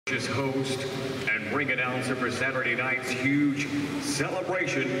host and ring announcer for Saturday night's huge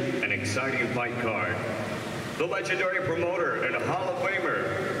celebration and exciting fight card. The legendary promoter and Hall of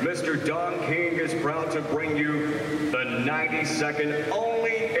Famer, Mr. Don King, is proud to bring you the 92nd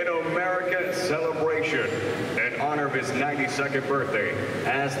only in America celebration in honor of his 92nd birthday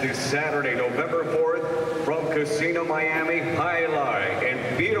as this Saturday, November 4th, from Casino Miami Jai Alai in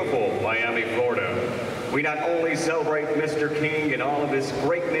beautiful Miami, Florida. We not only celebrate Mr. King and all of his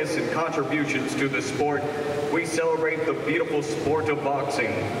greatness and contributions to the sport, we celebrate the beautiful sport of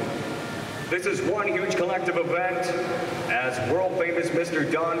boxing. This is one huge collective event, as world-famous Mr.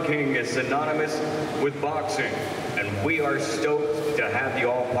 Don King is synonymous with boxing, and we are stoked to have you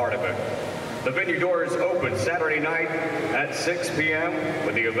all part of it. The venue doors open Saturday night at 6 p.m.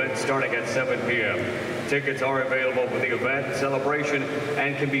 with the event starting at 7 p.m. Tickets are available for the event celebration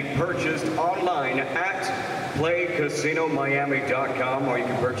and can be purchased online at playcasinomiami.com, or you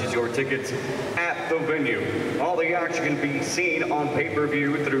can purchase your tickets at the venue. All the action can be seen on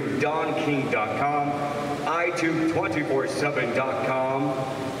pay-per-view through donking.com, itube247.com,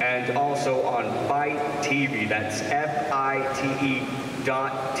 and also on Fight TV. That's FITE.TV.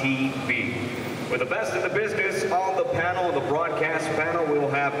 With the best in the business on the panel, the broadcast panel, we'll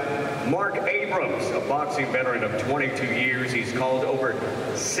have Mark Abrams, a boxing veteran of 22 years. He's called over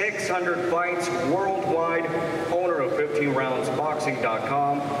 600 fights worldwide, owner of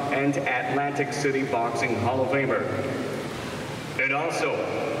 15roundsboxing.com and Atlantic City Boxing Hall of Famer. And also,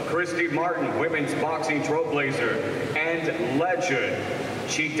 Christy Martin, women's boxing trailblazer and legend.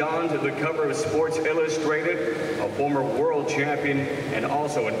 She donned the cover of Sports Illustrated, a former world champion, and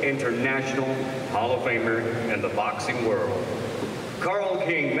also an international Hall of Famer in the boxing world. Carl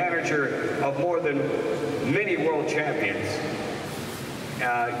King, manager of more than many world champions.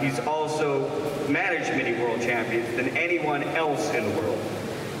 He's also managed many world champions than anyone else in the world.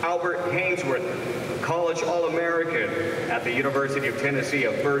 Albert Hainsworth, college All-American at the University of Tennessee,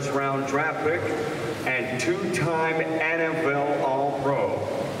 a first-round draft pick, and two-time NFL All-Pro.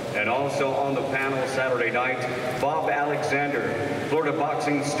 And also on the panel Saturday night, Bob Alexander, Florida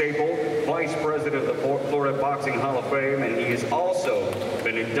boxing staple, vice president of the Florida Boxing Hall of Fame, and he has also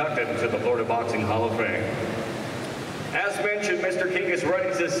been inducted into the Florida Boxing Hall of Fame. As mentioned, Mr. King is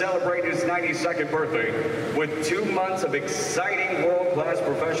ready to celebrate his 92nd birthday with 2 months of exciting world-class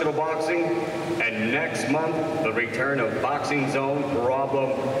professional boxing, and next month, the return of Boxing Zone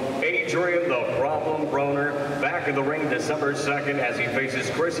Problem Adrian the Problem Broner back in the ring December 2nd as he faces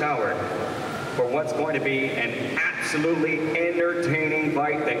Chris Howard for what's going to be an absolutely entertaining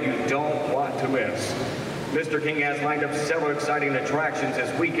fight that you don't want to miss. Mr. King has lined up several exciting attractions this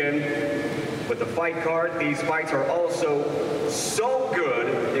weekend. With the fight card, these fights are also so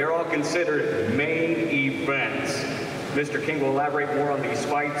good, they're all considered main events. Mr. King will elaborate more on these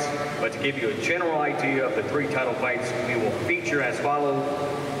fights, but to give you a general idea of the 3 title fights we will feature as follows.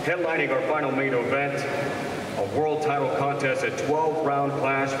 Headlining our final main event, a world title contest, a 12-round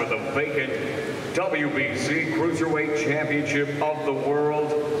clash for the vacant WBC Cruiserweight Championship of the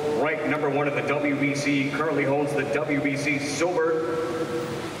world. Ranked number 1 at the WBC, currently holds the WBC Silver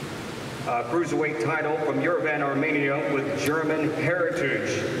Cruiserweight title from Yerevan, Armenia, with German heritage.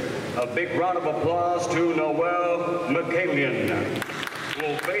 A big round of applause to Noel Mikaelian, who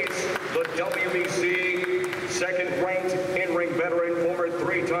will face the WBC second-ranked in-ring veteran, former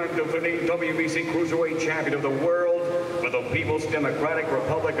 3-time defending WBC Cruiserweight Champion of the world for the People's Democratic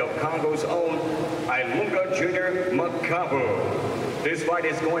Republic of Congo's own Ilunga Makabu. This fight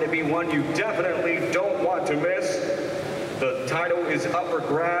is going to be one you definitely don't want to miss. The title is up for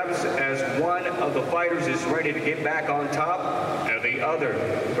grabs as one of the fighters is ready to get back on top and the other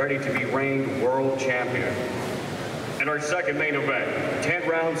ready to be reigned world champion. And our second main event, 10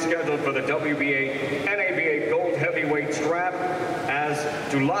 rounds scheduled for the WBA NABA Gold Heavyweight strap as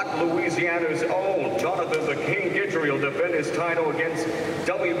Dulac, Louisiana's own Jonathan the King Guidry will defend his title against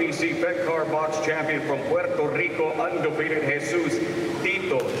WBC Fedcar Box champion from Puerto Rico, undefeated Jesus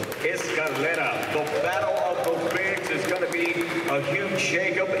Tito Escalera. The battle of the bigs is going to be a huge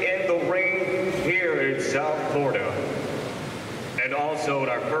shakeup in the ring here in South Florida. And also in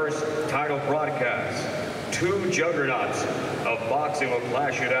our first title broadcast, 2 juggernauts of boxing will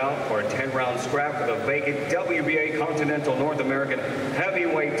clash it out for a 10-round scrap for the vacant WBA Continental North American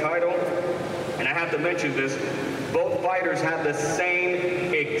Heavyweight title. And I have to mention this, both fighters have the same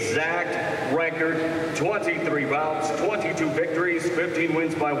exact record, 23 bouts, 22 victories, 15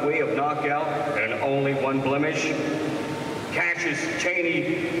 wins by way of knockout, and only 1 blemish. Cassius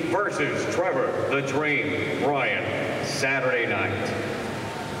Chaney versus Trevor the Dream Bryan, Saturday night.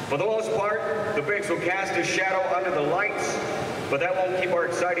 For the most part, the bigs will cast a shadow under the lights, But that won't keep our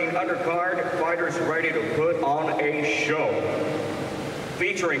exciting undercard fighters ready to put on a show.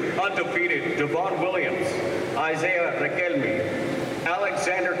 Featuring undefeated Devon Williams, Isaiah Raquelme,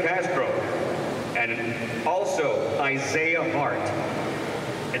 Alexander Castro, and also Isaiah Hart.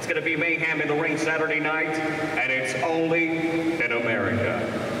 It's going to be mayhem in the ring Saturday night, and it's only in America.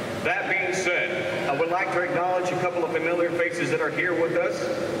 That being said, I would like to acknowledge a couple of familiar faces that are here with us.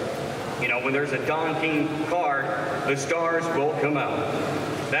 You know, when there's a Don King card, the stars will come out.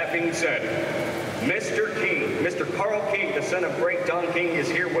 That being said, Mr. King, Mr. Carl King, the son of great Don King, is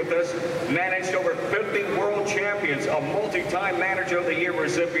here with us. Managed over 50 world champions, a multi-time Manager of the Year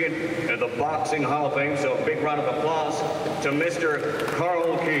recipient in the Boxing Hall of Fame. So a big round of applause to Mr.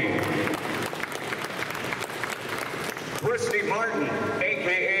 Carl King. Christy Martin,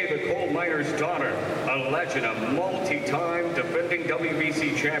 a.k.a. the coal miner's daughter, a legend, a multi-time defending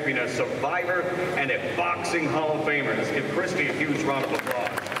WBC champion, a survivor, and a Boxing Hall of Famer. Let's give Christy a huge round of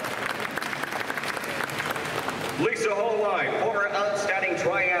applause. Lisa Holwine, former outstanding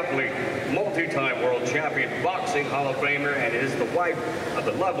triathlete, multi-time world champion, Boxing Hall of Famer, and is the wife of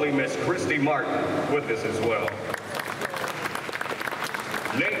the lovely Miss Christy Martin with us as well.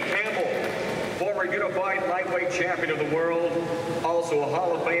 Nate Campbell, former unified lightweight champion of the world, also a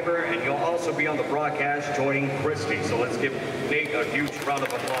Hall of Famer, and you'll also be on the broadcast joining Christy. So let's give Nate a huge round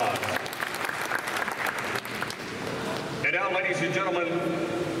of applause. And now, ladies and gentlemen,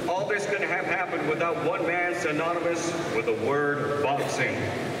 all this couldn't have happened without one man synonymous with the word boxing.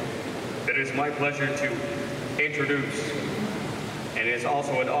 It is my pleasure to introduce, and it is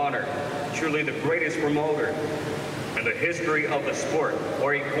also an honor, truly the greatest promoter in the history of the sport,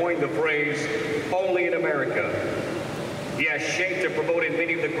 or he coined the phrase, only in America. He has shaped and promoted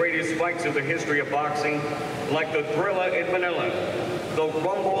many of the greatest fights of the history of boxing, like the Thrilla in Manila, the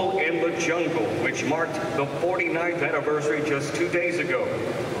Rumble in the Jungle, which marked the 49th anniversary just 2 days ago.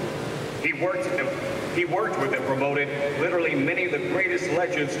 He worked with and promoted literally many of the greatest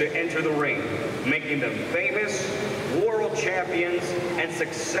legends to enter the ring, making them famous, world champions, and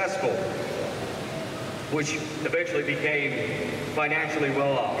successful, which eventually became financially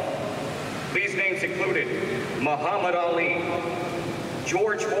well off. These names included Muhammad Ali,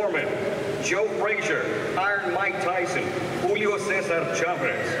 George Foreman, Joe Frazier, Iron Mike Tyson, Julio Cesar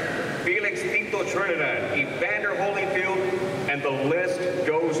Chavez, Felix Tito Trinidad, Evander Holyfield, and the list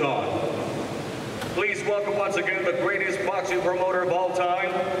goes on. Please welcome once again the greatest boxing promoter of all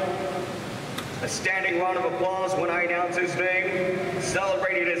time. A standing round of applause when I announce his name.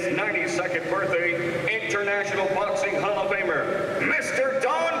 Celebrating his 92nd birthday, International Boxing Hall of Famer, Mr.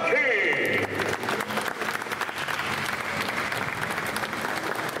 Don King.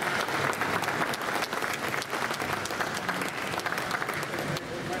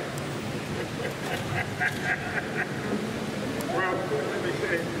 Well, let me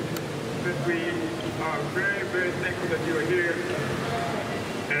say that we are very, very thankful that you are here.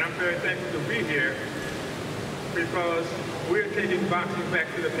 And I'm very thankful to be here because we're taking boxing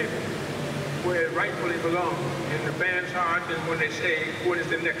back to the people where it rightfully belongs, in the fans' hearts, and when they say, what is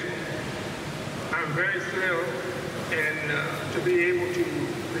the next one? I'm very thrilled and to be able to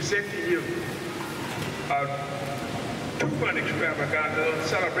present to you a two-fun extravaganza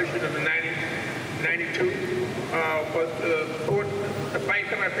celebration of the 92. But the fight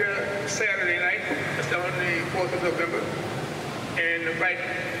coming up here Saturday night, it's on the 4th of November, and the fight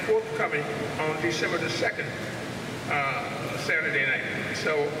forthcoming on December the 2nd, Saturday night.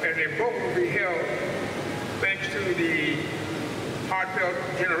 So, and they both will be held thanks to the heartfelt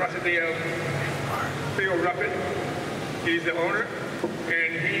generosity of Phil Ruppert. He's the owner,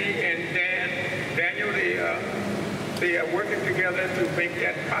 and he and Daniel, they are working together to make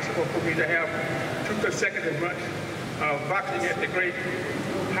that possible for me to have 2 consecutive months of boxing at the great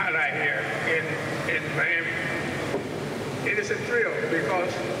highlight here in Miami. It is a thrill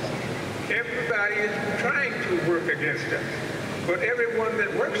because everybody is trying to work against us, but everyone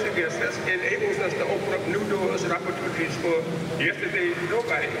that works against us enables us to open up new doors and opportunities for yesterday's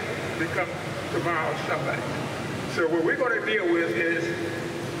nobody to become tomorrow's somebody. So what we're going to deal with is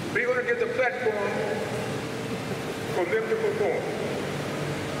we're going to give the platform for them to perform.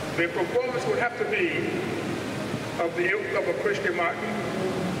 The performance would have to be of the ilk of a Christy Martin,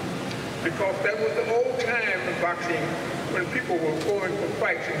 because that was the old time in boxing when people were going for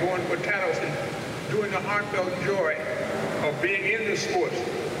fights and going for titles and doing the heartfelt joy of being in the sports.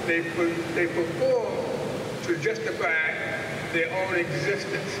 They performed to justify their own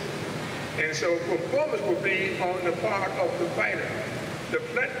existence. And so performance will be on the part of the fighter. The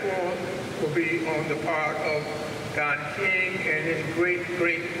platform will be on the part of Don King and his great,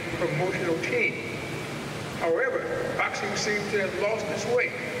 great promotional team. However, boxing seems to have lost its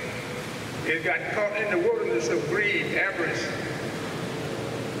way. It got caught in the wilderness of greed, avarice,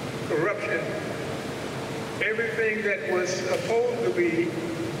 corruption. Everything that was supposed to be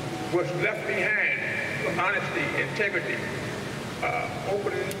was left behind for honesty, integrity,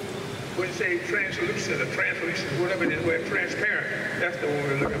 open, wouldn't say translucent or translucent, whatever it is, we're transparent. That's the one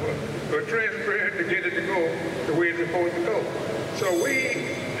we're looking for. We're transparent to get it to go the way it's supposed to go. So we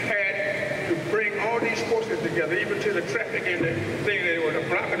had to bring all these forces together, even to the traffic and the thing that was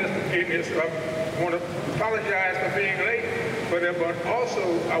blocking us from getting this. So I want to apologize for being late, but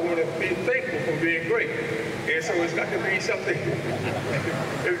also I want to be thankful for being great. And so it's got to be something.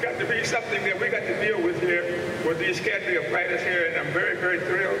 It's got to be something that we got to deal with here with these cadre of fighters here, and I'm very, very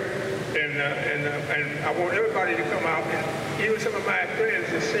thrilled. And I want everybody to come out. And even some of my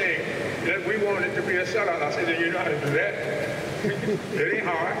friends are saying that we want it to be a sellout. I said, you know how to do that? It ain't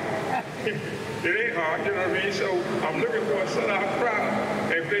hard. It ain't hard, you know what I mean? So I'm looking for a sellout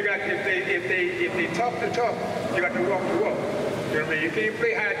crowd. If they talk the talk, you got to walk the walk. You know what I mean? You can't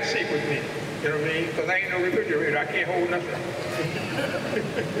play hide and seek with me. You know what I mean? Because I ain't no refrigerator. I can't hold nothing.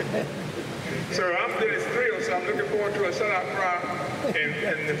 So I'm really thrilled. So I'm looking forward to a sellout crowd.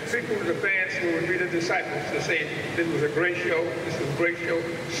 And the people, the fans who would be the disciples to say, this was a great show. This was a great show.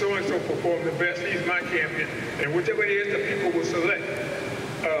 So-and-so performed the best. He's my champion. And whichever it is, the people will select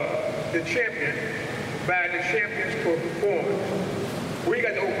the champion by the champion's performance. We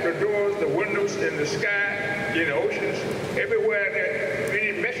got to open the doors, the windows, in the sky, in the oceans, everywhere that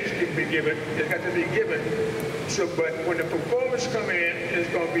any message can be given, it's got to be given. So, but when the performance come in, it's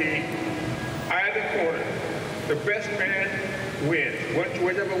going to be either corner. The best man wins,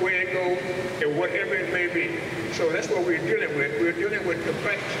 whichever way it goes, and whatever it may be. So that's what we're dealing with. We're dealing with the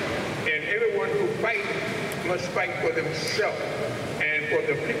fights, and everyone who fights must fight for themselves and for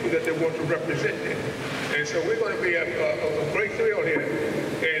the people that they want to represent them. And so we're going to be a great thrill here,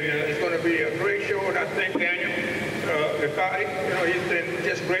 and it's going to be a great show. And I thank Daniel, the guy, you know, he's been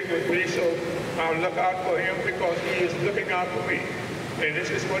just great with me, so I'll look out for him because he is looking out for me. And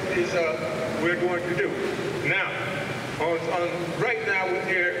this is what we're going to do. Now, right now we're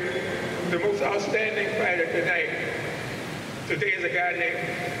here, the most outstanding fighter tonight. Today is a guy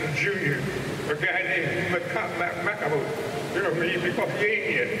named Junior, a guy named Makabu. You know what I mean? Because he ain't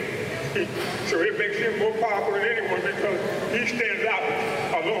here. So it makes him more powerful than anyone because he stands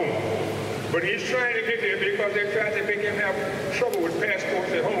out alone. But he's trying to get there because they're trying to make him have trouble with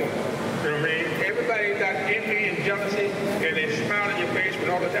passports at home. You know what I mean? Everybody got envy and jealousy, and they smile in your face, but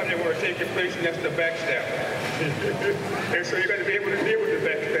all the time they want to take your place, and that's the backstab. And so you got to be able to deal with the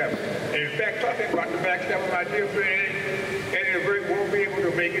backstab. And in fact, talking about the backstab, my dear friend Eddie won't be able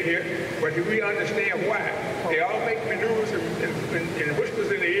to make it here, but we understand why. They all make maneuvers and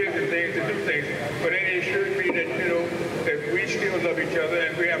whispers in the ears and things to do things, but it should be that, you know, that we still love each other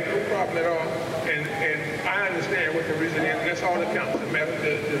and we have no problem at all. And I understand what the reason is, and that's all that counts.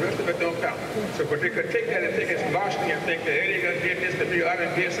 The rest of it don't count. So, but they could take that and think it's larceny and think that Eddie did this to me, or I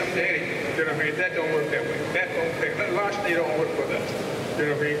done did something to Eddie. You know what I mean? That don't work that way. That larceny don't work for us. You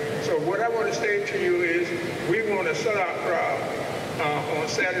know what I mean? So what I want to say to you is, we want a sellout crowd on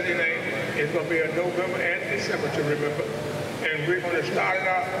Saturday night. It's going to be in November and December to remember. And we're going to start it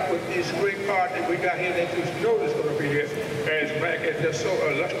out with this great card that we got here that you know is going to be here. As Mike has just so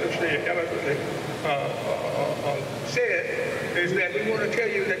illustriously and eloquently said, is that we want to tell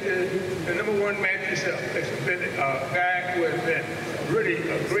you that the number one man yourself has been a guy who has been really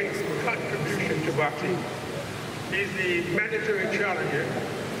a great contribution to boxing. He's the mandatory challenger,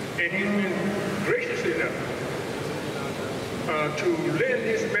 and he's been gracious enough to lend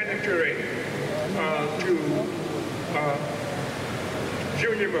his mandatory to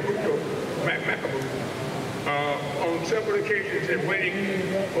Junior Makabu on several occasions, and waiting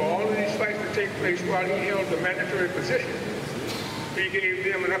for all of these fights to take place while he held the mandatory position. He gave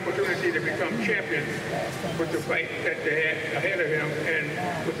them an opportunity to become champion with the fight that they had ahead of him, and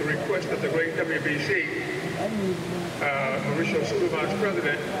with the request of the great WBC, Mauricio Sullivan's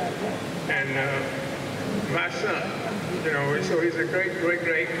president, and my son. You know, so he's a great, great,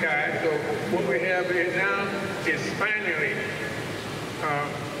 great guy. So what we have here now is finally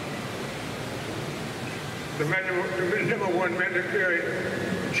the number one mandatory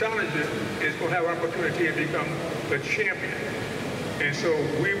challenger is going to have an opportunity to become the champion. And so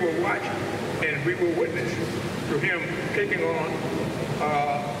we will watch and we will witness to him taking on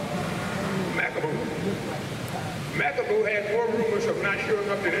Makabu. Makabu had more rumors of not showing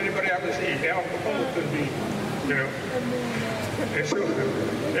up than anybody ever seen. Al Capone could be you know. And so,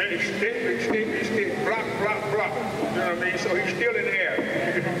 and he stayed, block, block, block, you know what I mean? So he's still in the air,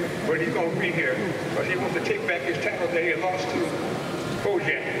 but he's going to be here. But he wants to take back his title that he lost to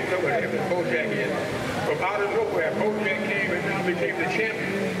Bojack. Nobody ever Bojack is. From out of nowhere, Bojack came and now became the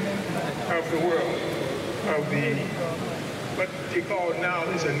champion of the world, of the, what they call now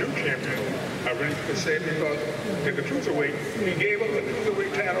is a new champion, I really could say, because in the cruiserweight, he gave up the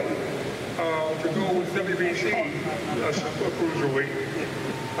cruiserweight title to go with WBC, a super cruiserweight.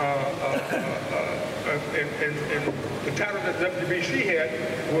 And the title that WBC had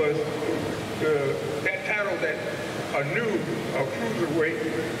was that title that a new cruiserweight,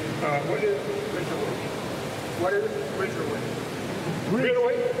 what is it? What is it?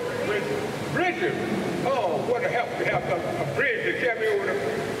 Middleweight? Bridges. Oh, what a help to have a bridge to carry me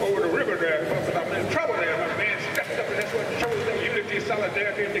over the river there. I'm in trouble there. My man stepped up, and that's what shows that unity,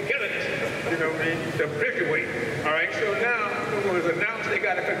 solidarity, and togetherness. You know what I mean? The bridgeweight. All right, so now it was announced they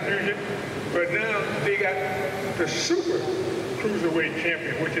got a confusion, but now they got the super cruiserweight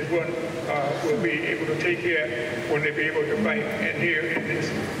champion, which is what will be able to take care when they be able to fight and here in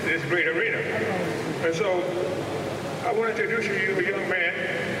this great arena. And so I want to introduce you to a young man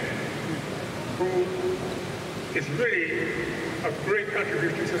who is really a great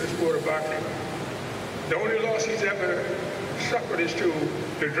contribution to the sport of boxing. The only loss he's ever suffered is to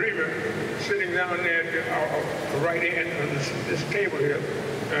the dreamer sitting down there at the right end of this table here.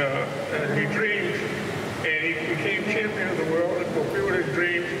 He dreamed and he became champion of the world and fulfilled his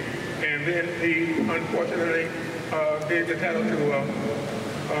dreams, and then he unfortunately gave the title to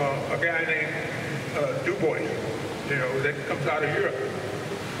a guy named Du Bois, you know, that comes out of Europe.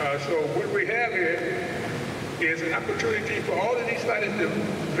 So what we have here is an opportunity for all of these fighters to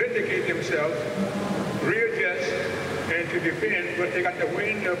vindicate themselves, readjust, and to defend, but they got to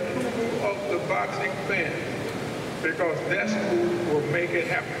win the approval of the boxing fans, because that's who will make it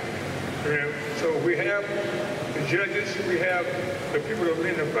happen. You know? So we have the judges, we have the people that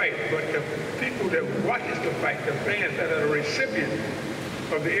win the fight, but the people that watches the fight, the fans that are the recipients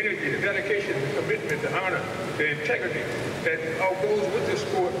of the energy, the dedication, the commitment, the honor, the integrity that all goes with the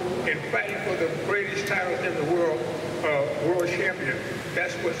sport in fighting for the greatest titles in the world, world champion.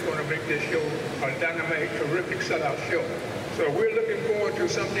 That's what's going to make this show a dynamite, terrific sellout show. So we're looking forward to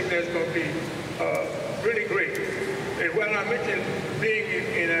something that's going to be really great. And while I mentioned being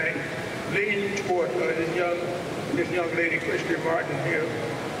in a lean toward this young lady, Christian Martin here,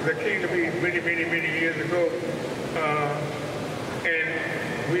 that came to me many, many, many years ago,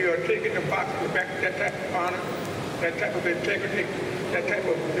 and we are taking the boxing back to that type of honor, that type of integrity, that type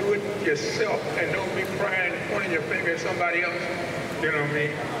of do it yourself, and don't be crying, pointing your finger at somebody else, you know what I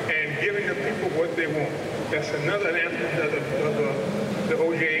mean, and giving the people what they want. That's another aspect of the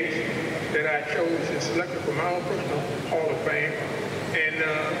OJs that I chose and selected for my own personal Hall of Fame.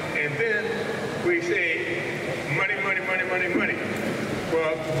 And then we say, money, money, money, money, money.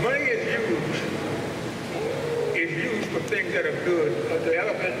 Well, money is used for things that are good, the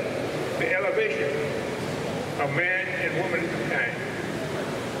elevation of man and womankind.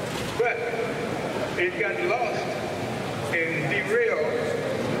 But it got lost and derailed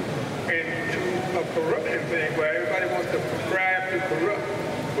into a corruption thing where everybody wants to bribe to corrupt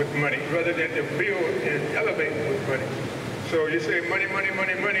with money rather than to build and elevate with money. So you say money, money,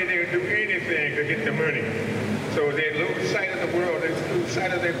 money, money, they'll do anything to get the money. So they lose sight of the world, they lose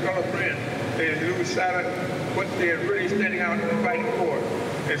sight of their fellow friends, they lose sight of what they're really standing out and fighting for.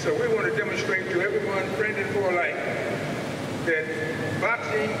 And so we want to demonstrate to everyone, friend and for life, that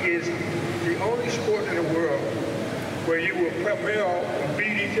boxing is the only sport in the world where you will prevail and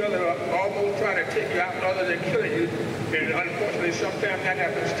beat each other up, almost try to take you out other than killing you. And unfortunately, sometimes that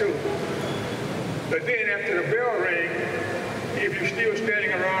happens too. But then after the bell rings, if you're still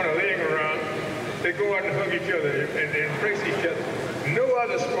standing around or laying around, they go out and hug each other and embrace each other. No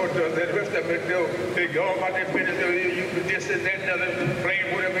other sport does that. The rest of it, they go about their business. You can this and that and other,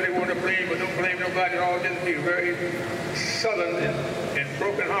 blame whatever they want to blame, but don't blame nobody at all. Just be very sullen and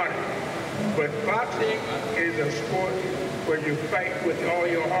broken-hearted. But boxing is a sport where you fight with all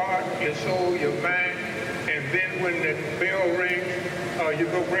your heart, your soul, your mind, and then when the bell rings, you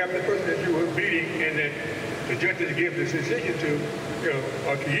go grab the person that you were beating, and then the judges give the decision to,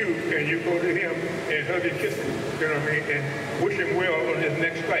 or to you, and you go to him and hug and kiss him, you know what I mean, and wish him well on his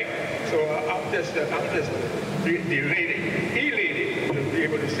next fight. So I'm just elated to be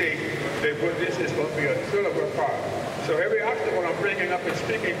able to say that this is going to be a thrill of a part. So every obstacle I'm bringing up and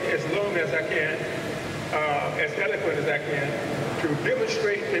speaking as long as I can, as eloquent as I can, to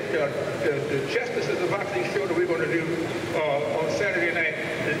demonstrate that the justice of the boxing show that we're going to do on Saturday night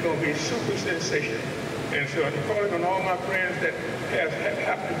is going to be super sensational. And so I'm calling on all my friends that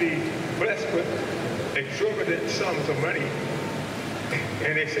have to be blessed with exorbitant sums of money.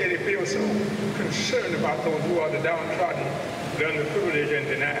 And they say they feel so concerned about those who are the downtrodden, the underprivileged, and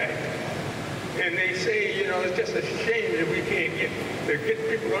denied. And they say, you know, it's just a shame that we can't get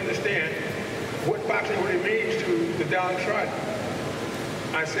people to understand what boxing really means to the downtrodden.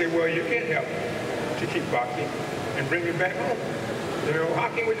 I say, well, you can't help to keep boxing and bring it back home. You know, how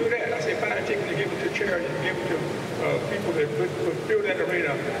can we do that? I say, fine, take it and give it to charity, give it to people that would fill that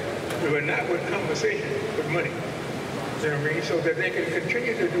arena, but not with compensation, with money. You know what I mean? So that they can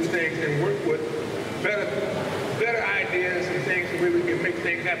continue to do things and work with better ideas and things where we can make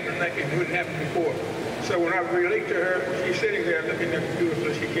things happen like it wouldn't happen before. So when I relate to her, she's sitting there looking at the computer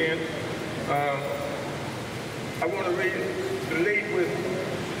so she can. I want to relate with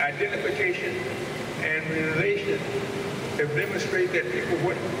identification and relation to demonstrate that people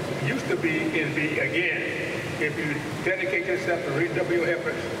what used to be can be again if you dedicate yourself to redouble your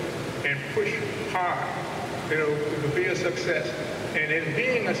efforts and push hard, you know, to be a success. And in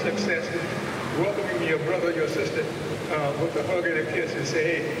being a success, welcoming your brother, your sister with a hug and a kiss and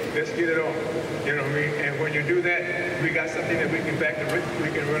say, hey, let's get it on. You know what I mean? And when you do that, we got something that we can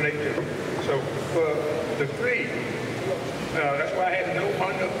relate to. So for the three, that's why I had no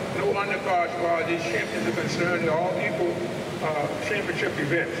undercards as far as these champions are concerned. They're all equal championship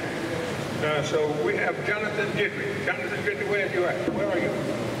events. So we have Jonathan Guidry. Jonathan Guidry, where are you at? Where are you?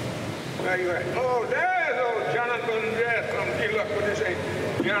 Where are you at? Oh, there's old Jonathan. Yes, from D-Luck. What they say?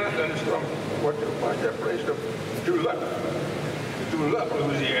 Jonathan is from what's that place? D-Luck,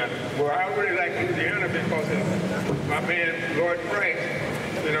 Louisiana. Well, I really like Louisiana because of my man Lloyd Price.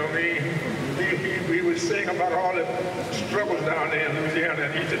 You know, we would sing about all the struggles down there in Louisiana,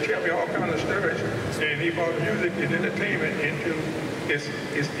 and he used to tell me all kinds of stories. And he brought music and entertainment into its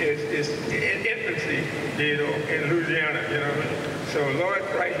infancy, you know, in Louisiana, you know. So Lloyd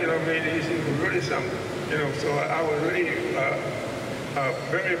Price, you know, he's really something, you know. So I was really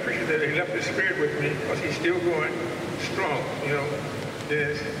very appreciative that he left his spirit with me because he's still going strong, you know.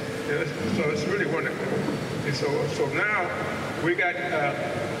 Yes, so it's really wonderful. And so now we got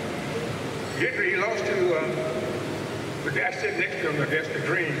Guidry. He lost to the guy sitting next to him against the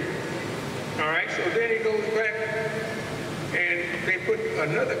Dream. All right, so then he goes back and they put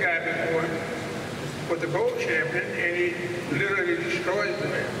another guy before him for the gold champion, and he literally destroys the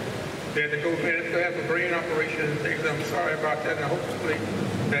man. They had to go in to have a brain operation and things. I'm sorry about that, and hopefully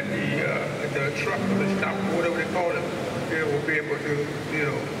that the truck or the stop, whatever they call it, will be able to, you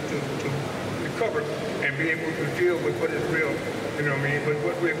know, to recover and be able to deal with what is real, you know what I mean? But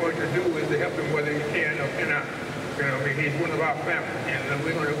what we're going to do is to help him whether he can or cannot. You know what I mean? He's one of our family, and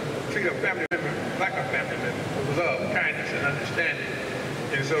we're going to treat a family member like a family member with love, kindness, and understanding.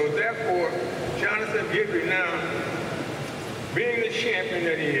 And so therefore, Jonathan Guidry now, being the champion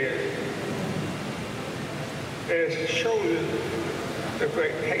that he is, has chosen the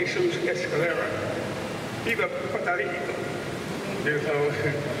great Jesus Escalera, Viva Puerto Rico. And so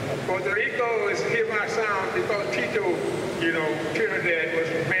Puerto Rico is hear my sound because Tito, you know, Trinidad was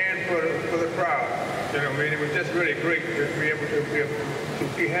banned for the crowd. You know, I mean, it was just really great to be able to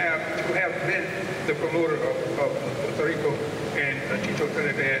have been the promoter of Puerto Rico and Tito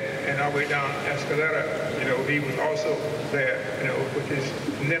Trinidad, and our way down Escalera. You know, he was also there, you know, with his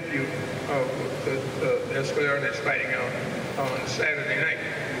nephew of the Escalera that's fighting on Saturday night.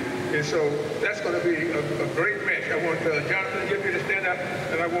 And so that's going to be a great match. I want Jonathan Guidry to stand up,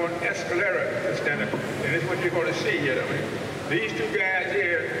 and I want Escalera to stand up. And this is what you're going to see here. I mean, these two guys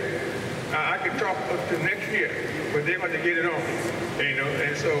here, I can talk up to next year, but they're going to get it on. You know,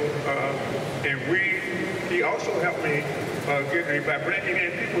 and so, he also helped me, Guidry, by bringing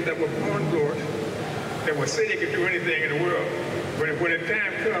in people that were born lords, that would say they could do anything in the world. But when the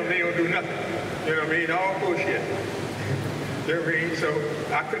time comes, they don't do nothing. You know what I mean? All bullshit. You know what I mean? So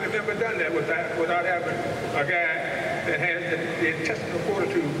I could have never done that without having a guy that has the intestinal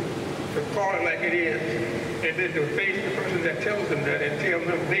fortitude to call it like it is, and then to face the person that tells them that and tell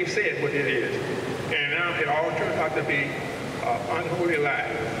them they said what it is. And now it all turns out to be unholy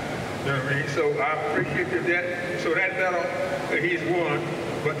lies. You know what I mean? So I appreciate that. So that battle he's won,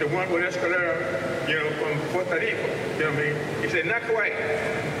 but the one with Escalera, you know, from Puerto Rico, you know what I mean? He said, not quite.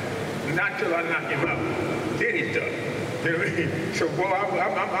 Not till I knock him out. Then he's done. You know what I mean? So, boy,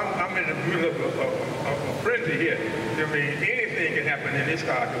 I'm in the middle of a frenzy here. You know what I mean? Anything can happen in this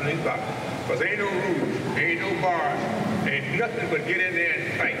car, in this box. Because ain't no rules, ain't no bars, ain't nothing but get in there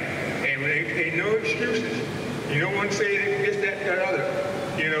and fight. And ain't no excuses. You don't want to say this, that, that, other.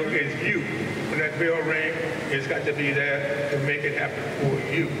 You know, it's you. When that bell rings, it's got to be there to make it happen for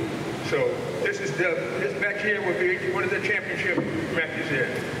you. So this match here will be one of the championship matches here.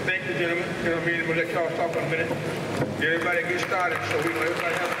 Thank you, gentlemen. You know what I mean? We'll let y'all talk for a minute. Get everybody get started so we know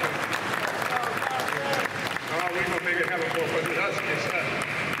everybody have fun. Oh, we're going to make it happen for us. It's us, it's us.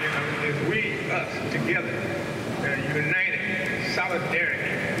 You know, it's we, us, together. United,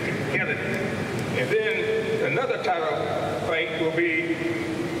 solidarity, together. And then another title fight will be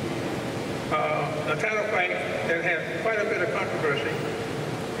a title fight that has quite a bit of controversy.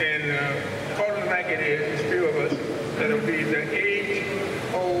 And according like it is, there's few of us, that'll be the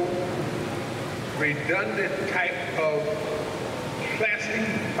age-old, redundant type of classic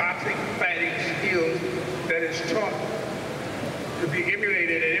boxing fighting skills that is taught to be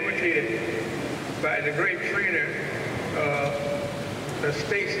emulated and imitated by the great trainer,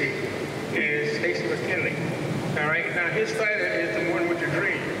 Stacy McKinley. All right, now his fighter is the one with the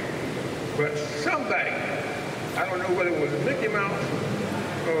dream. But somebody, I don't know whether it was Mickey Mouse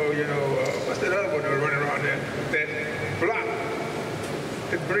or, you know, what's that other one that was running around there, that blocked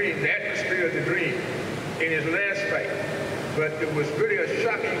the dream, the atmosphere of the dream in his last fight. But it was really a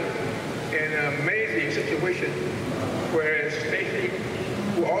shocking and amazing situation, whereas Stacy,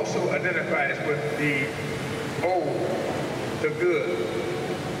 who also identifies with the old, the good,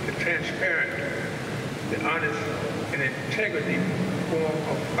 the transparent, the honest, and integrity form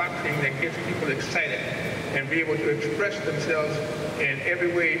of boxing that gets people excited and be able to express themselves in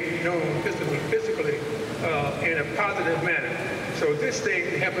every way known physically in a positive manner. So this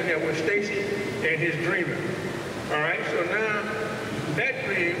thing happened here with Stacy and his dreamer. All right, so now that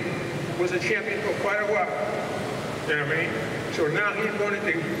dream was a champion for quite a while. You know what I mean? So now he wanted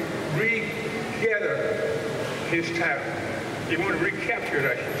to regather his title. He wanted to recapture it,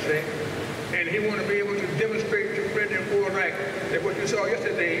 I should say. And he wanted to be able to demonstrate to friend and foreign right that what you saw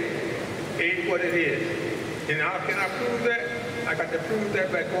yesterday ain't what it is. And how can I prove that? I got to prove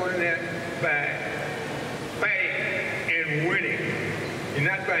that by going in there by fighting and winning. And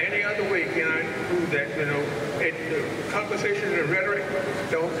not by any other way can I prove that, you know. The conversation and rhetoric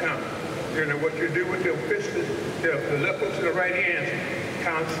don't count. You know, what you do with your fists, the left hook to the right hand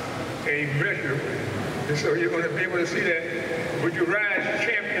counts a measure. And so you're going to be able to see that would you rise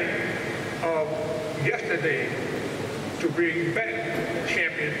champion of yesterday to bring back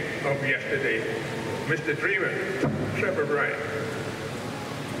champion of yesterday, Mr. Dreamer, Trevor Bryant.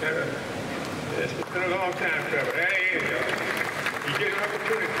 It's been a long time, Trevor. There he is, y'all. You get an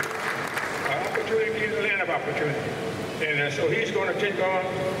opportunity. An opportunity is a land of opportunity. And so he's going to take on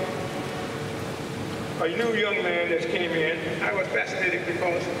a new young man that came in. I was fascinated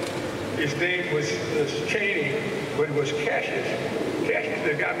because his name was Cheney, but it was Cassius. Cassius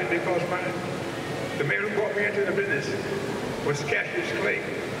that got me because the man who brought me into the business was Cassius Clay.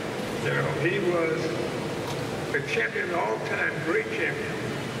 You know, he was the champion, all-time great champion,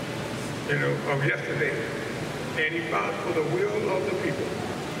 you know, of yesterday. And he fought for the will of the people.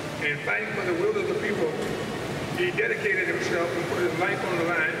 And fighting for the will of the people, he dedicated himself and put his life on the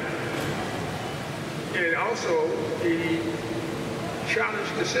line. And also, he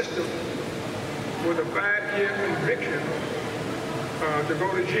challenged the system with a 5-year conviction to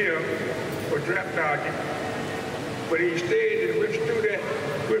go to jail for draft dodging. But he stayed and whipped through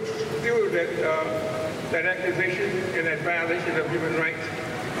that accusation and that violation of human rights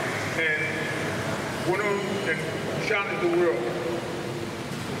and went on and challenged the world.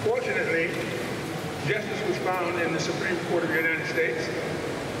 Fortunately, justice was found in the Supreme Court of the United States,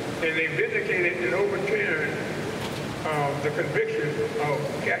 and they vindicated and overturned the conviction of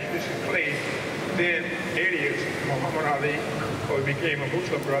Cassius Clay, then alias Muhammad Ali, who became a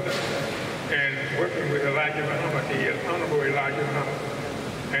Muslim brother, and working with Elijah Muhammad, the Honorable Elijah Muhammad.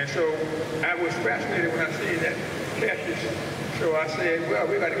 And so I was fascinated when I seen that Cassius. So I said, well,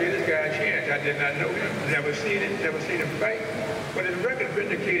 we got to give this guy a chance. I did not know him, never seen him fight. But his record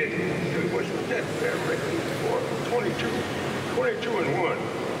vindicated. What's that record? 22 and 1,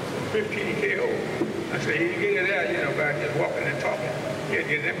 15 KO. I said, he didn't get it out, you know, by just walking and talking. He had to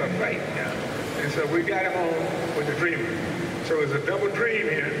get him a fight, you know. And so we got him on with the dream. So it's a double dream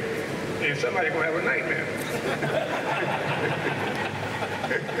here, and somebody gonna have a nightmare.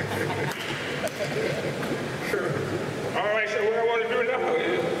 All right, so what I want to do now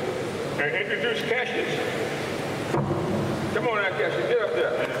is introduce Cassius. Come on now, Cassius, get up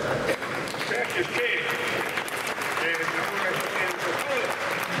there. Cassius King. And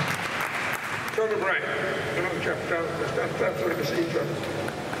Trevor Bryant. Come on, stop so they can see each other.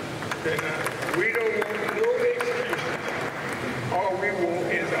 And we don't want no excuses. All we want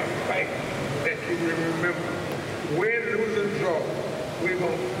is a fight that you will remember. Win, lose, or draw, we're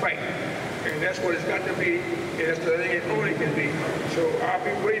going to fight. And And that's what it's got to be, and that's the thing it only can be. So I'll be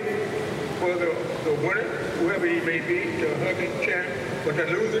waiting for the winner, whoever he may be, to hug his champ, but the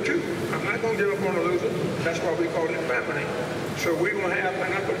loser too. I'm not going to give up on the loser. That's why we call it family. So we're going to have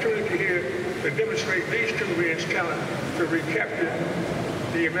an opportunity here to demonstrate these two men's talent to recapture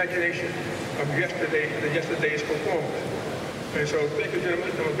the imagination of yesterday's performance. And so thank you, gentlemen.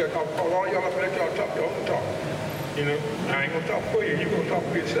 I'll call all y'all up and let y'all talk your own talk. You know, I ain't going to talk for you. You're going to talk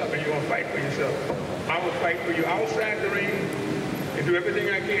for yourself, and you're going to fight for yourself. I will fight for you outside the ring and do everything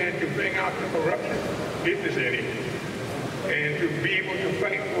I can to bring out the corruption, if there's any, and to be able to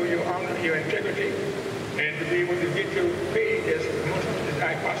fight for your honor, your integrity, and to be able to get you paid as much as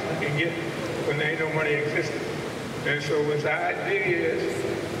I possibly can get when there ain't no money existing. And so what the idea is,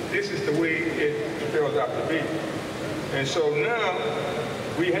 this is the way it spells out to be. And so now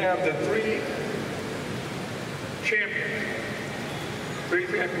we have the three championships.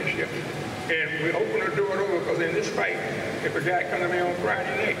 And we open the door over because in this fight, if a guy comes to me on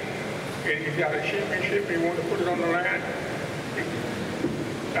Friday night and he's got a championship and he wants to put it on the line,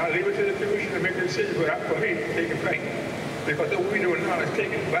 I'll leave it to the commission to make the decision, but for me, they can fight. Because what we're doing now is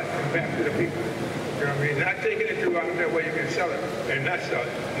taking it back to the people. You know what I mean? Not taking it to out there where you can sell it and not sell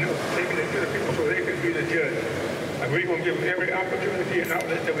it. No, taking it to the people so they can be the judge. And we're going to give them every opportunity and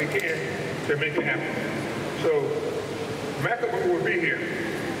outlet that we can to make it happen. So Makabu will be here.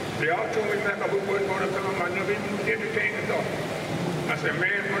 They all told me Makabu wasn't going to come. I never even entertained the thought. I said,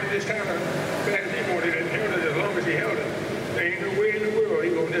 man, one of this time, bad as he wanted it, held it as long as he held it. There ain't no way in the world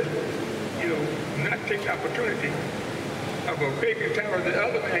he's going to just, you know, not take the opportunity of a big tower that the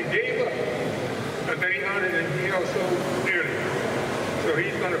other man gave up. And then he honored and he held so dearly. So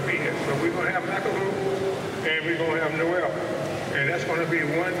he's going to be here. So we're going to have Makabu and we're going to have Noel. And that's going to be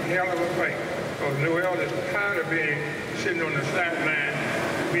one hell of a fight. Because Noel is tired of sitting on the sideline,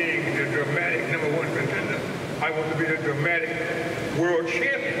 being the dramatic #1 contender. I want to be the dramatic world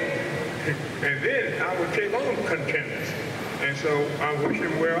champion. And then I will take on contenders. And so I wish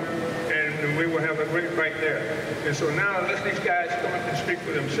him well, and we will have a great fight there. And so now let these guys come up and speak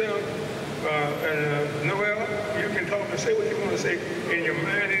for themselves. Noel, you can talk and say what you want to say in your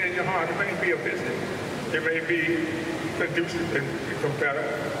mind and in your heart. It may be offensive. It may be conducive and compatible.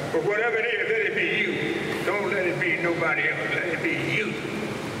 But whatever it is, let it be you. Don't let it be nobody else. Let it be you.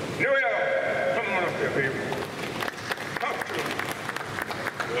 Noel, come on up there, baby. Talk to him.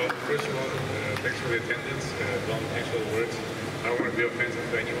 Well, first of all, thanks for the attendance. Don, thanks for the words. I don't want to be offensive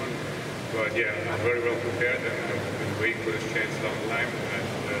to anyone, but yeah, I'm very well prepared and I've been waiting for this chance a long time. And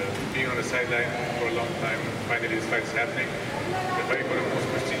being on the sideline for a long time, finally this fight is happening. The fight for the most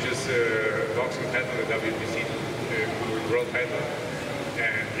prestigious boxing title, the WBC world title.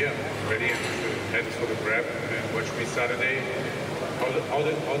 And yeah, I'm ready and head is for the grab. And watch me Saturday. How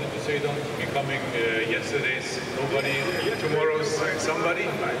did you say, Don? Becoming yesterday's nobody, tomorrow's somebody,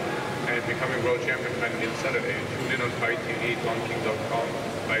 and becoming world champion finally on Saturday. Tune in on Fight TV, donking.com,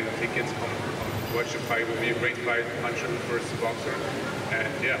 buy the tickets, come watch the fight. It will be a great fight, puncher the first boxer. And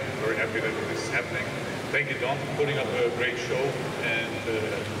yeah, very happy that this is happening. Thank you, Don, for putting up a great show and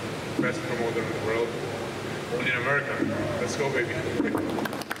best promoter in the world. Only in America. Let's go, baby.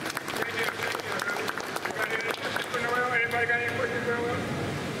 Anybody got any questions for Noel?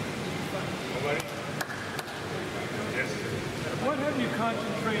 Nobody? Yes. What have you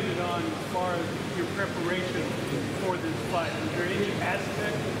concentrated on as far as your preparation for this fight? Is there any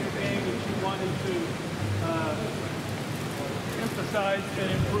aspect of your game that you wanted to emphasize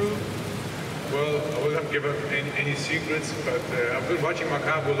and improve? Well, I will not give up any secrets, but I've been watching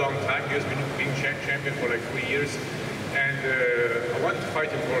Makabu a long time. He has been being champion for like 3 years. And I wanted to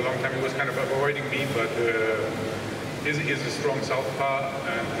fight him for a long time. He was kind of avoiding me, but he's a strong southpaw,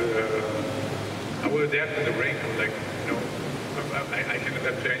 and I will adapt in the ring. Like, you know, I can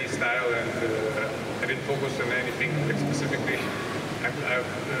adapt to any style, and I didn't focus on anything like specifically. I'm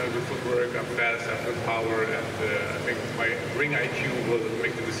good footwork, I'm fast, I have good power, and I think my ring IQ will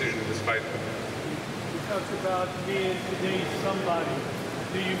make the decision in this fight. You talked about being today's somebody.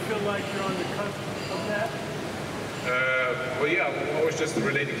 Do you feel like you're on the cusp of that? Well, yeah, I was just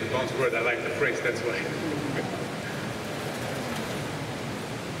relating to Don's word. I like the phrase, that's why.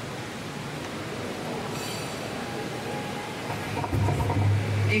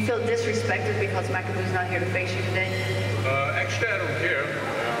 Do you feel disrespected because Makabu's not here to face you today? Actually, I don't care.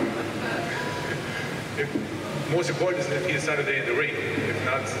 Most important is that he is Saturday in the ring. If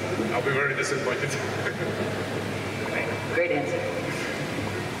not, I'll be very disappointed. Great answer.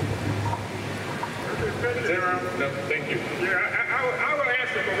 No, thank you. Yeah, I will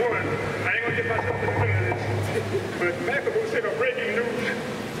answer for one. I ain't going to get myself to the this. But Makabu said a breaking news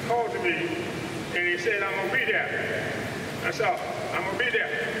called to me, and he said, I'm going to be there. That's all. I'm going to be there.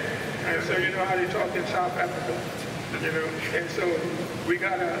 And so you know how they talk in South Africa, you know. And so we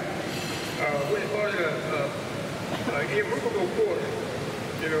got a immovable force,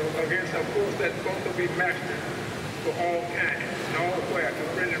 you know, against a force that's supposed to be mastered for all kinds and all where to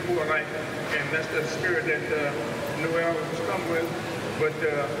bring it for life. And that's the spirit that Noel was come with. But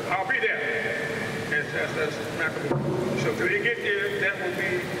I'll be there. That's Makabu. So till he get there, that will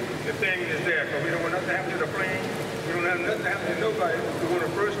be the thing that's there. Because we don't want nothing to happen to the plane. We don't have nothing to happen to nobody. We want to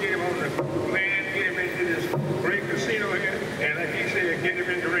first get him on the land, get him into this great casino here, and like he said, get him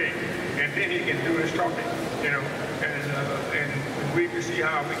in the ring. And then he can do his talking, you know. And we can see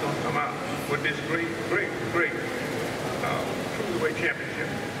how we're going to come out with this great cruiserweight championship.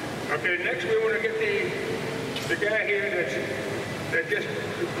 Okay, next we want to get the guy here that's just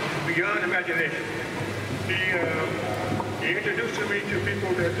beyond imagination. He introduced me to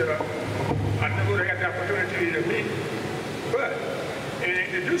people that I never had the opportunity to meet. But in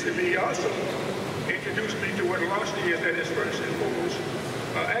introducing me, he also introduced me to what velocity is at its first and foremost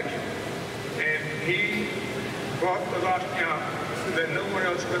action. And he brought velocity out that no one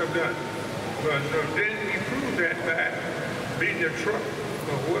else could have done. But then he proved that by beating the truck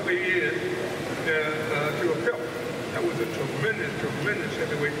or whoever he is to a belt. That was a tremendous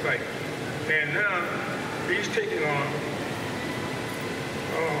heavyweight fight. And now he's taking on,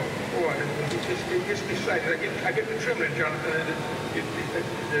 oh boy, it gets me excited. I get the trembling, Jonathan.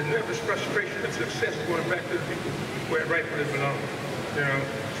 The nervous frustration of success going back to the people where it rightfully belongs. You know?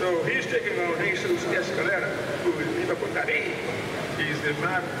 So he's taking on Jesus Escalera, who is Viva Punta Rica. He's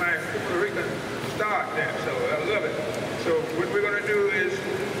my Puerto Rican star there, so I love it. So what we're going to do is,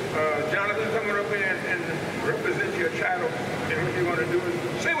 Jonathan coming up in and represent your title, and what you're going to do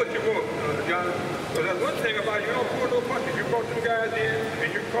is say what you want, Jonathan. Because that's one thing about you don't pull no punches. You brought them guys in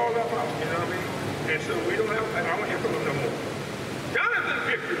and you call them out, you know what I mean? And so we don't have, I don't want to hear from them no more. Jonathan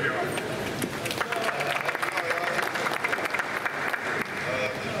victory, y'all.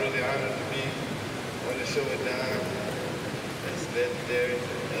 It's really honored to be on the show with Don. It's legendary.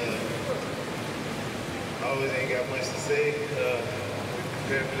 I always ain't got much to say.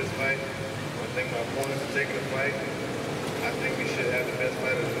 Prepared for this fight. I think my opponents are taking the fight. I think we should have the best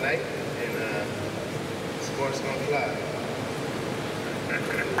fight of the night, and the sport's gonna fly.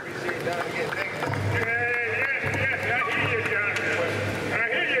 Appreciate it, Don, again. Thank you. Yes, I hear you, Jonathan. I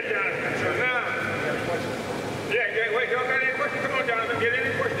hear you, Jonathan. So now, wait, y'all got any questions? Come on, Jonathan, get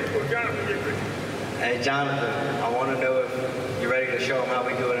any questions for Jonathan. Hey, Jonathan, I want to know if you're ready to show them how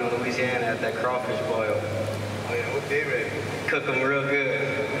we do it in Louisiana at that crawfish boil. Oh yeah, what day ready? Cook them real good.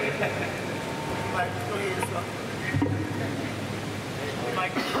 Mike, go ahead, son.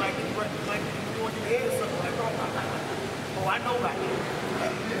 Mike, you want your head or something? Oh, I know about it.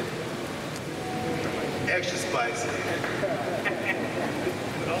 Extra spicy.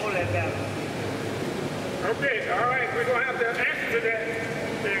 Hold that down. Okay, all right, we're going to have to answer to that.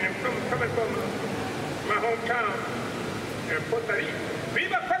 And coming from my hometown, Puerto Rico.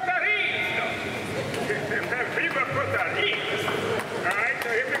 Viva Puerto Rico! Viva Puerto Rico! All right, so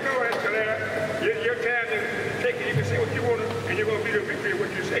here we go, Escalera. Your time to take it. You can say what you want, and you're going to be the victory of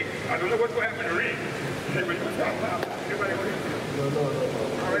what you say. I don't know what's going to happen to Reed. Everybody want to No.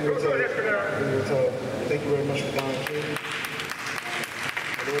 all right, go ahead, Escalera. Thank you very much for Don King.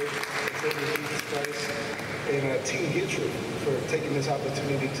 Lord, thank you, Jesus Christ, and Team Hitcher for taking this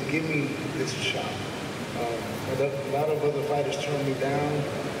opportunity to give me this shot. A lot of other fighters turned me down,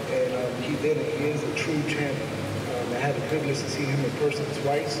 and he did it. He is a true champion. I had the privilege to see him in person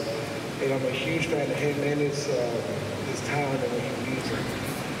twice, and I'm a huge fan of him and his talent and what he uses.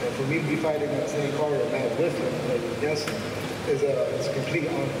 And for me to be fighting in the same card or not with him, but against him, is a complete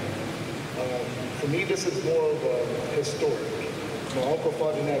honor. For me, this is more of a historic. My uncle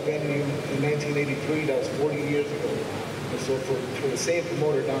fought in that venue in 1983. That was 40 years ago. And so for the same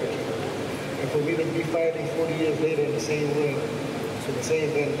promoter, Don King. And for me to be fighting 40 years later in the same ring, for the same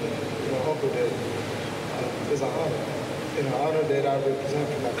venue, my uncle did, is an honor. And an honor that I represent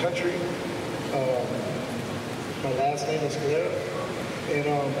for my country. My last name is Calera.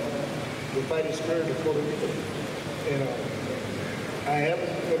 And the fighting spirit of Puerto Rico. And I am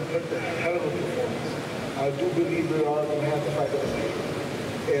going to put a hell of a performance. I do believe we are going to have to fight of the night.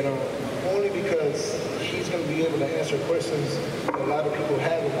 And only because he's going to be able to answer questions that a lot of people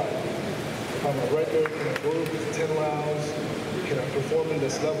have about him. If I'm a record, can I go with 10 rounds? Can I perform in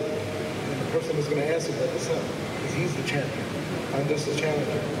this level? And the person who's going to answer that is him, because he's the champion. I'm just a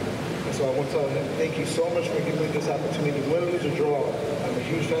challenger. And so I want to tell him, thank you so much for giving me this opportunity. Win, lose, or draw, I'm a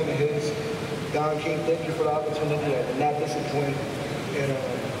huge fan of his. Don King, thank you for the opportunity. I did not disappoint. And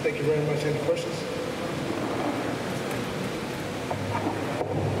Thank you very much. Any questions?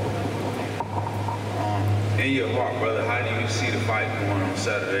 In your heart, brother, how do you see the fight going on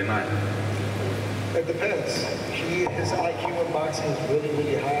Saturday night? It depends. His IQ in boxing is really,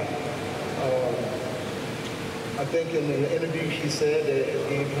 really high. I think in the interview he said that his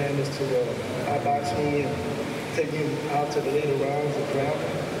game plan is to outbox me and take me out to the later rounds and ground.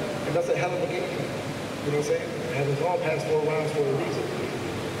 And that's a hell of a game plan. You know what I'm saying? I have his all past 4 rounds for a reason.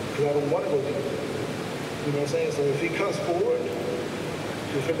 Because I don't want to go deep. You know what I'm saying? So if he comes forward,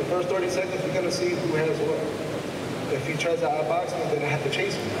 within the first 30 seconds, we're going to see who has what. If he tries to outbox me, then I have to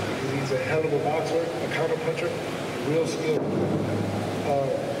chase him. Because he's a hell of a boxer, a counter puncher, real skilled.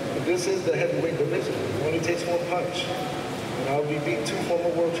 But this is the heavyweight division. It only takes 1 punch. And I'll be beating 2 former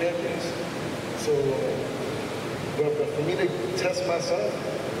world champions. So, but for me to test myself,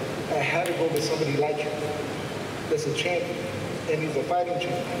 I had to go with somebody like him. That's a champion. And he's a fighting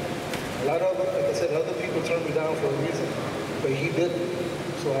champion. A lot of, like I said, other people turned me down for a reason. But he didn't.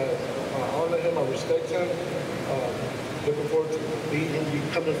 So I honor him, I respect him. Looking forward to meeting him,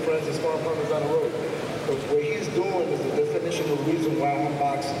 becoming friends and sparring partners down the road. But what he's doing is the definition of the reason why I'm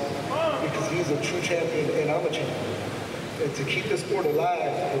boxing. Because he's a true champion and I'm a champion. And to keep this sport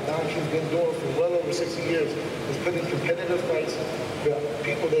alive, what Don King's been doing for well over 60 years is putting competitive fights for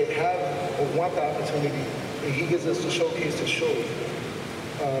people that have or want the opportunity, and he gives us the showcase to show it.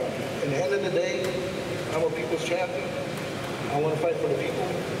 At the end of the day, I'm a people's champion. I want to fight for the people.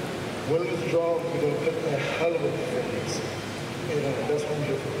 Win, lose, draw, we're going to put a hell of a performance. And that's what I'm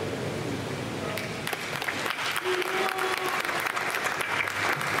here for.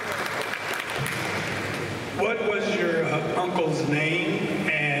 What was your uncle's name,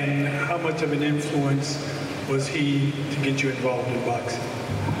 and how much of an influence was he to get you involved in boxing?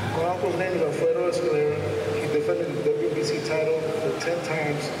 My uncle's name is Alfredo Escalera. He defended the WBC title for 10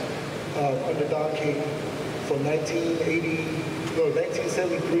 times under Don King from 1973,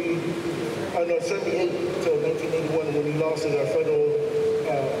 78 to 1981 when he lost to Alfredo.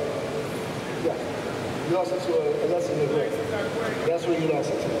 He lost it to a lesser Negro. That's where he lost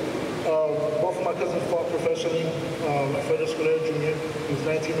it to. Both of my cousins fought professionally. Alfredo Escalera Jr., he was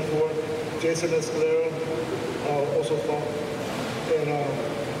 19-4. Jason Escalera also fought. And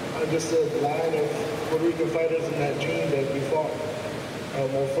I'm just a line of Puerto Rican fighters in that gene that we fought.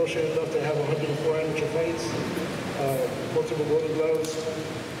 We're fortunate enough to have 104 amateur fights, multiple golden gloves.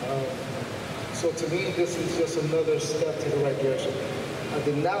 So to me, this is just another step to the right direction. I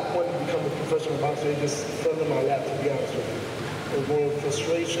did not want to become a professional boxer. It just fell in my lap, to be honest with you. It was more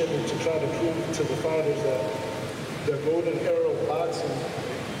frustration and to try to prove to the fighters that the golden era of boxing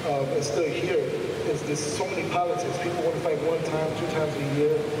is still here. There's so many politics. People want to fight 1 time, 2 times a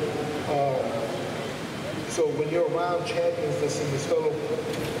year. So when you're around champions that's in this fellow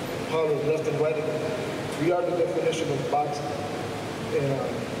power left and right, we are the definition of boxing. And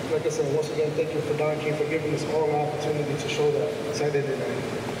like I said, once again, thank you for Don King for giving us all an opportunity to show that Saturday night.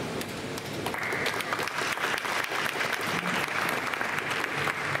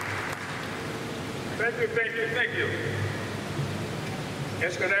 Thank you.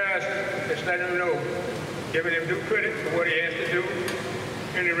 Escalera, just letting him know, giving him due credit for what he has to do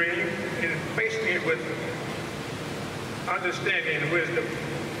in the ring, and facing it with understanding and wisdom,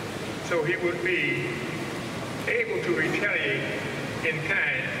 so he would be able to retaliate in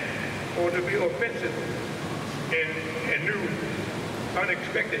kind or to be offensive in a new,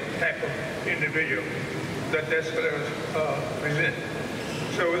 unexpected type of individual that Escalera presents.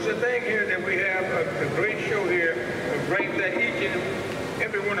 So it's a thing here that we have a great show here, great that each and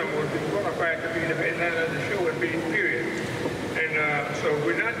every one of them would be qualified to be the headliner of the show would be, period. And so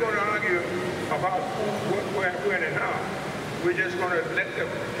we're not going to argue about who, what, when, and how. We're just going to let the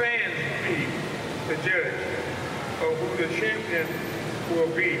fans be the judge of who the champion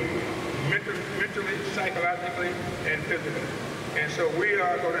will be mentally, psychologically, and physically. And so we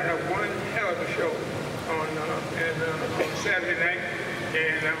are going to have one hell of a show on Saturday night.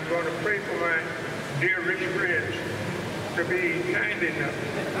 And I'm going to pray for my dear rich friends to be kind enough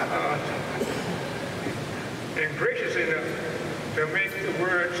and gracious enough to make the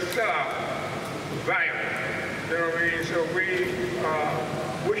word sellout viable. You know what I mean? So we are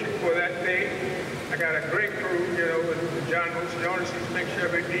wishing for that day. I got a great crew, you know, with John Jonas to make sure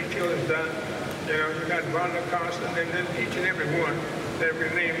every detail is done. You know, you got Von Constant, and then each and every one, every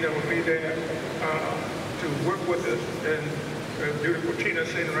name that will be there to work with us. And beautiful Tina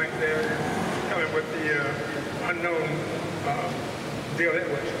sitting right there, coming with the unknown Bill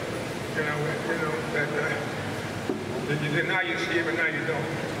Edwards. You know that now you see him and now you don't.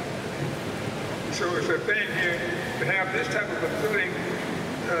 So it's a thing here to have this type of a feeling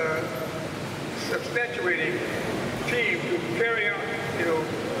substantiating team to carry out,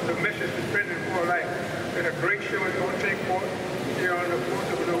 the message to President for Life. It's been a great show. It's going to take place here on the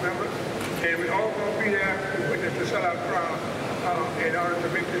 4th of November. And we all going to be there to witness the sellout crowd in order to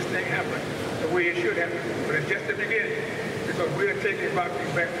make this thing happen the way it should happen. But it's just the beginning, because we're taking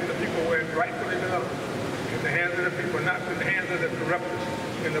boxing back to the people where it rightfully belongs, in the hands of the people, not in the hands of the corruptors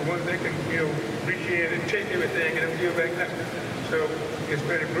and the ones that can, reach in and take everything and then give back nothing. So it's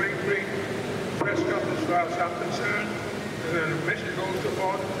been a great, great press conference as far as I'm concerned. And the message goes to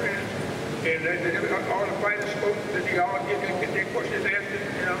all the friends. And all the fighters spoke, that they all get their questions answered,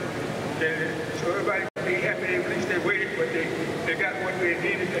 And so everybody can be happy. At least they waited, but they got what they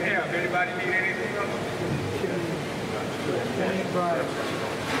needed to have. Anybody need anything else?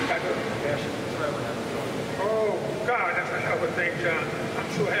 Oh, God, that's a hell of a thing, John. I'm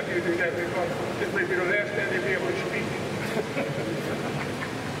so happy to do that because this may be the last time they'll be able to speak.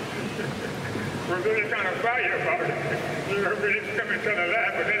 We're really kind of fire about it. Really come and tell a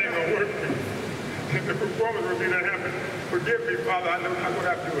lie, but that ain't going to work. The performance will be that happen. Forgive me, Father, I know I'm going to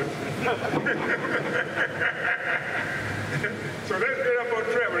have to do it. So let's get up on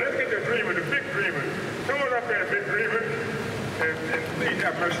Trevor. Let's get the dreamer, the big dreamer. Come on up there, big dreamer. And please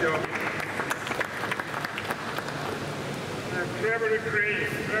have mercy on me. Trevor the Cream,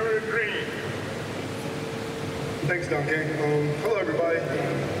 Trevor the Cream. Thanks, Don King. Hello, everybody.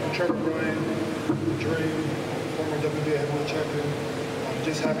 I'm Trevor Bryan, Dream, former WBA heavyweight champion. I'm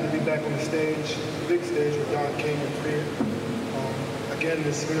just happy to be back on the stage, big stage with Don King and Fear. Again,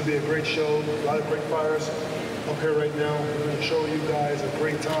 this is going to be a great show. A lot of great fighters up here right now. We're going to show you guys a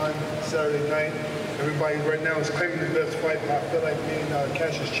great time Saturday night. Everybody right now is claiming the best fight, but I feel like me and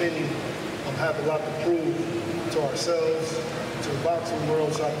Cassius Chaney have a lot to prove to ourselves, to the boxing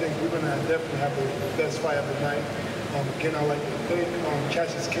world. So I think we're going to definitely have the best fight of the night. Again, I'd like to thank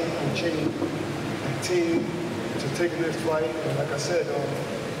Cassius Chaney and team to taking this fight. And like I said,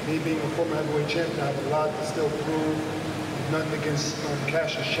 me being a former heavyweight champion, I have a lot to still prove. Nothing against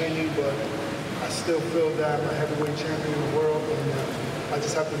Cassius Chaney, but I still feel that I'm a heavyweight champion in the world, and I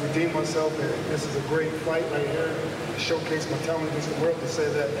just have to redeem myself. And this is a great fight right here to showcase my talent against the world, to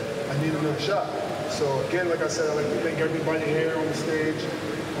say that I need another shot. So again, like I said, I'd like to thank everybody here on the stage.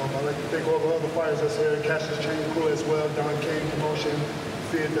 I'd like to thank all the other fighters that's here, Cassius Chaney crew as well, Don King Promotion,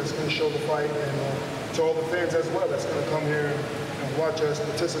 Fiat that's going to show the fight, and to all the fans as well that's going to come here and watch us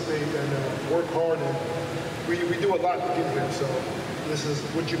participate and work hard. And we do a lot to get here. So this is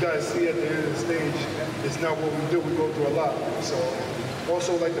what you guys see at the end of the stage. It's not what we do. We go through a lot. So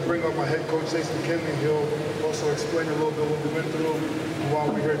also like to bring up my head coach, Stacey McKinley. He'll also explain a little bit what we went through while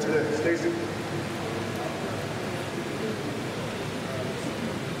we're here today. Stacey?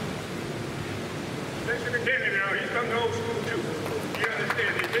 Stacey McKinley, he's from the old school too. You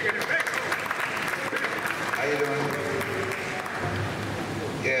understand? He's taking it back. How you doing?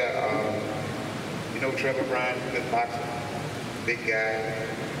 Yeah, Trevor Bryan, good boxer, big guy,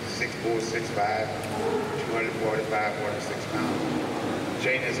 6'4", 6'5", 245, 46 pounds.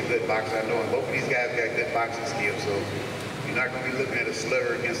 Shane is a good boxer, I know, and both of these guys got good boxing skills, so you're not going to be looking at a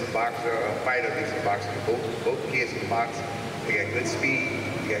slugger against a boxer or a fighter against a boxer. Both kids can box. They got good speed,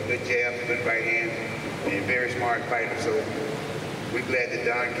 they got good jabs, good right hand, and very smart fighters. So we're glad that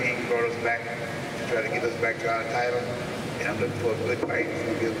Don King brought us back to try to get us back to our title. And I'm looking for a good fight. It's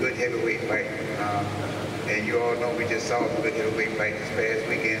going to be a good heavyweight fight. And you all know we just saw a good heavyweight fight this past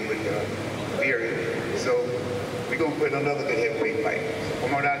weekend with Fury. So we're going to put another good heavyweight fight. So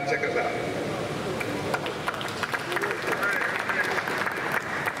come on out and check us out.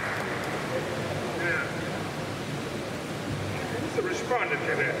 Yeah. Who's the respondent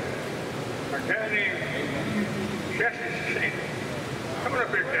to that? A guy named Cassius Chaney. Come on up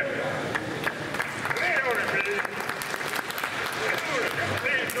here, Cassius. Lay on it, baby.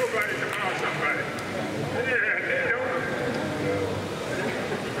 There ain't nobody to call somebody. Yeah, they don't.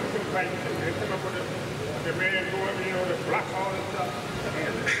 They come up with the man go up, to block all this stuff.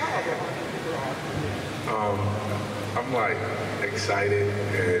 I'm like excited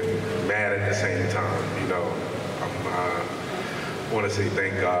and mad at the same time. I want to say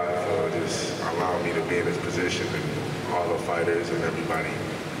thank God for just allowing me to be in this position, and all the fighters and everybody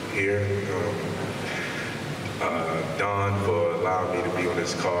here. Don for allowing me to be on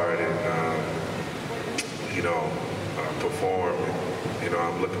this card and, perform. And,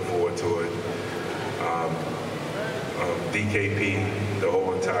 I'm looking forward to it. DKP, the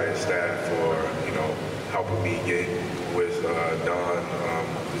whole entire staff for, helping me get with Don,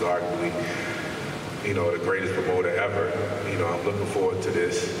 who's arguably, the greatest promoter ever. I'm looking forward to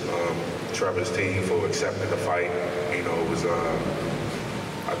this. Trevor's team for accepting the fight. It was,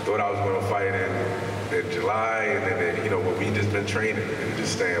 I thought I was going to fight in July, and then, you know, but we just been training and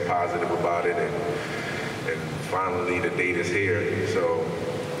just staying positive about it, and finally the date is here. So,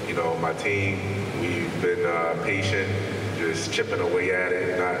 you know, my team, we've been patient, just chipping away at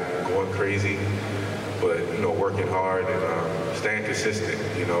it, not going crazy, but, you know, working hard and staying consistent,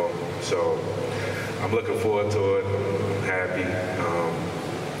 you know. So I'm looking forward to it. I'm happy.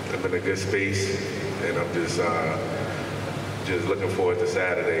 I'm in a good space, and I'm just looking forward to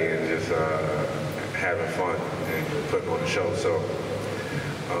Saturday and just having fun and putting on the show. So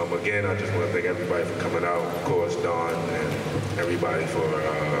again, I just want to thank everybody for coming out. Of course, Don and everybody for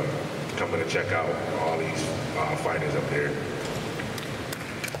coming to check out all these fighters up here.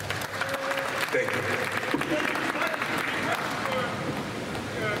 Thank you.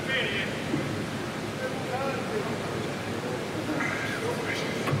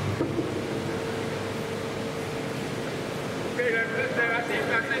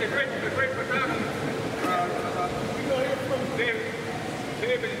 I see the great photographer.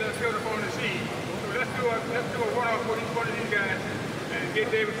 David just showed up on the scene. So let's do a one-off with each one of these guys and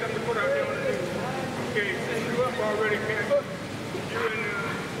get David something to put out there on the news. Okay, since you up already, man, you and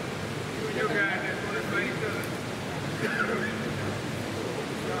your guys that's going to play each other.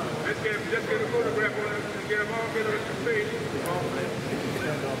 Let's get a photograph on them and get them all together at the stage.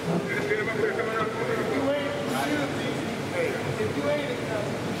 Let's get them up there coming up. Hey, if you ain't a cop,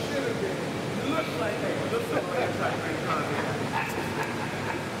 you should have been. You look like that. You look like that.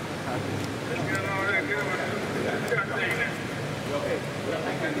 Let's get all that. Get them up. Okay. I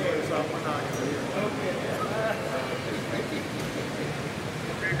can do it, so I'm not here. Okay.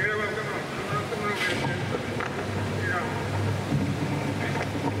 Okay, get them up. Come on. Come on over here. Get out.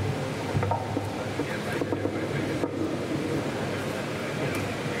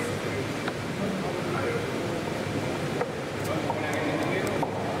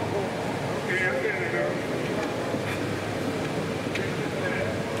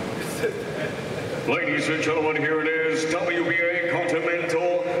 Ladies and gentlemen, here it is, WBA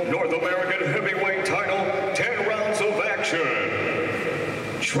Continental North American Heavyweight Title, 10 rounds of action.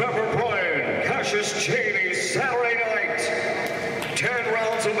 Trevor Bryan, Cassius Chaney, Saturday night. 10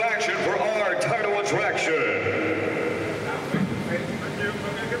 rounds of action for our title attraction.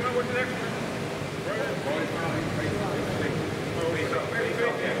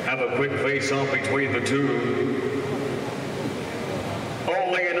 Have a quick face-off between the two.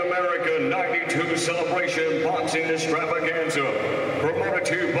 Only in America, 92 Celebration Boxing Extravaganza, promoted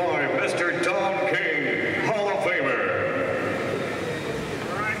to you by Mr. Don King, Hall of Famer.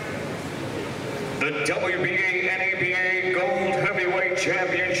 The WBA NABA Gold Heavyweight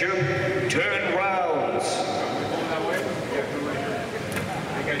Championship, 10 rounds.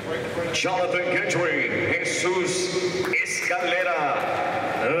 Jonathan Gentry, Jesus Escalera,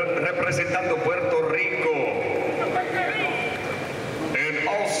 representando Puerto Rico.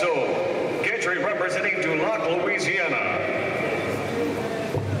 Also, Gentry representing Dulac, Louisiana.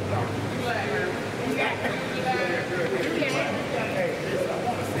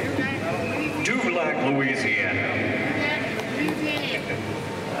 Dulac, Louisiana.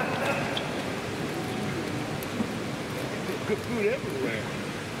 Good food everywhere.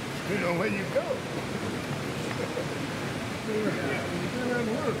 You know where you go.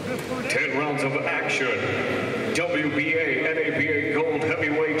 10 rounds of action. WBA NABA Gold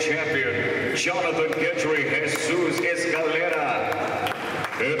Heavyweight Champion Jonathan Gentry, Jesus Escalera.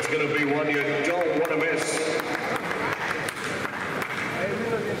 It's going to be one you don't want to miss.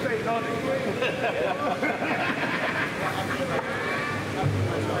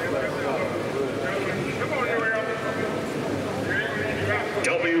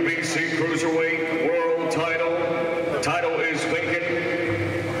 WBC Cruiserweight World Title. The title is vacant.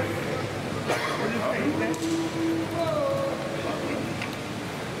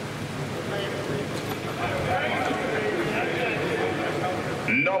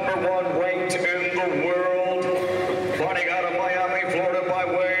 Number 1 ranked in the world, fighting out of Miami, Florida by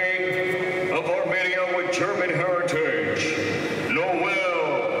way of Armenia with German heritage,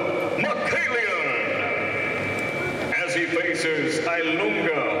 Noel Mikaelian, as he faces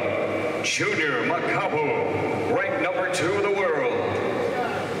Ilunga Makabu, ranked number 2 in the world.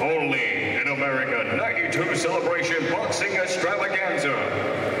 Only in America, 92 Celebration Boxing Extravaganza,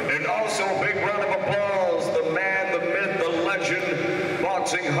 and also